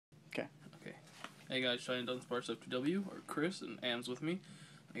Hey guys, Shine Done Sparks FTW, or Chris, and Am's with me.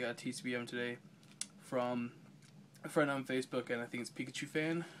 I got a TCBM today from a friend on Facebook, and I think it's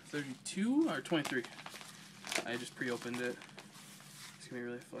Pikachu23 or 23. I just pre-opened it. It's gonna be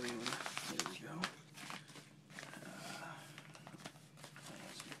really funny when there we go.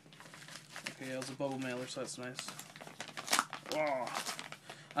 Okay, it was a bubble mailer, so that's nice. Oh,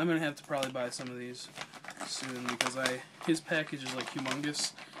 I'm gonna have to probably buy some of these soon because his package is like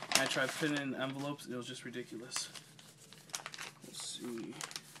humongous. I tried putting it in envelopes, it was just ridiculous. Let's see.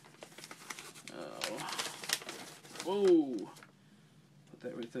 Oh. Whoa! Put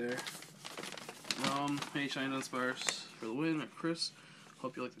that right there. Hey, Shine Done Sparks for the win, or Chris.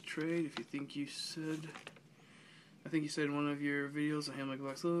 Hope you like the trade. If you think you said, I think you said in one of your videos, I have like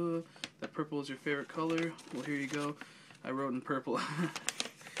box. That purple is your favorite color. Well, here you go. I wrote in purple.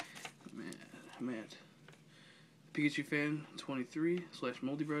 Matt. Pikachu23 /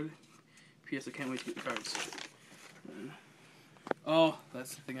 Moldybread. P.S. I can't wait to get the cards. Oh,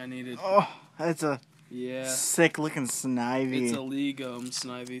 that's the thing I needed. Oh, that's a yeah sick looking Snivy. It's a League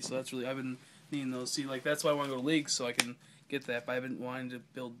Snivy, so that's really, I've been needing those. See, like that's why I want to go to League so I can get that. But I've been wanting to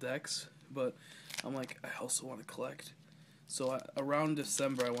build decks, but I'm like I also want to collect. So around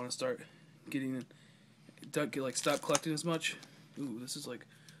December I want to start getting like stop collecting as much. Ooh, this is like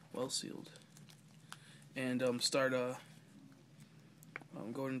well sealed. And start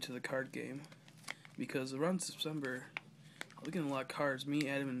going into the card game, because around December I'll be getting a lot of cards. Me,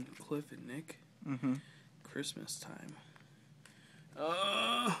 Adam, and Cliff, and Nick. Christmas time.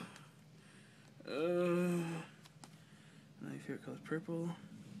 My favorite color is purple.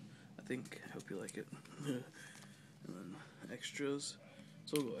 I hope you like it. And then extras.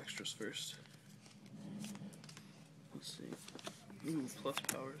 So we'll go extras first. Let's see. Ooh, plus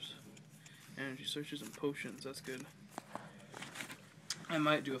powers. Energy searches and potions, that's good. I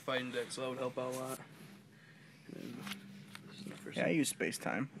might do a fighting deck, so that would help out a lot. And yeah, I use Space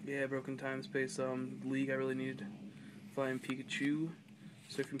Time. Yeah, Broken Time, Space, League I really needed. Flying Pikachu,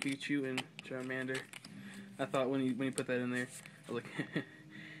 Surfing Pikachu, and Charmander. I thought when you put that in there, I was like,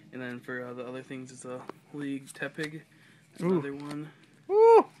 and then for the other things, it's a League Tepig, another one.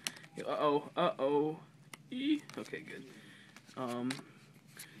 Woo! Okay, good.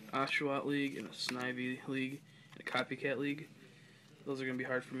 Oshawott League and a Snivy League and a Copycat League. Those are going to be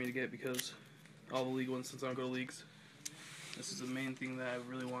hard for me to get because all the League ones, since I don't go to Leagues. This is the main thing that I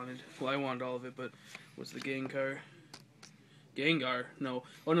really wanted. Well, I wanted all of it, but what's the Gengar? No.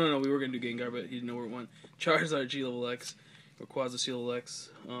 Oh, no, we were going to do Gengar, but he didn't know where it went. Charizard G-Level X, or Quasi-Level X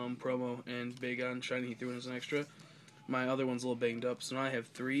promo, and Bagon Shiny he threw in as an extra. My other one's a little banged up, so now I have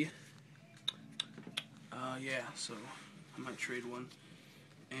 3. Yeah, so I might trade one.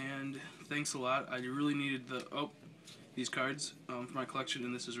 And thanks a lot. I really needed these cards for my collection,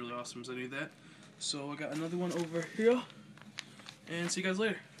 and this is really awesome, so I need that. So I got another one over here, and see you guys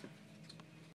later.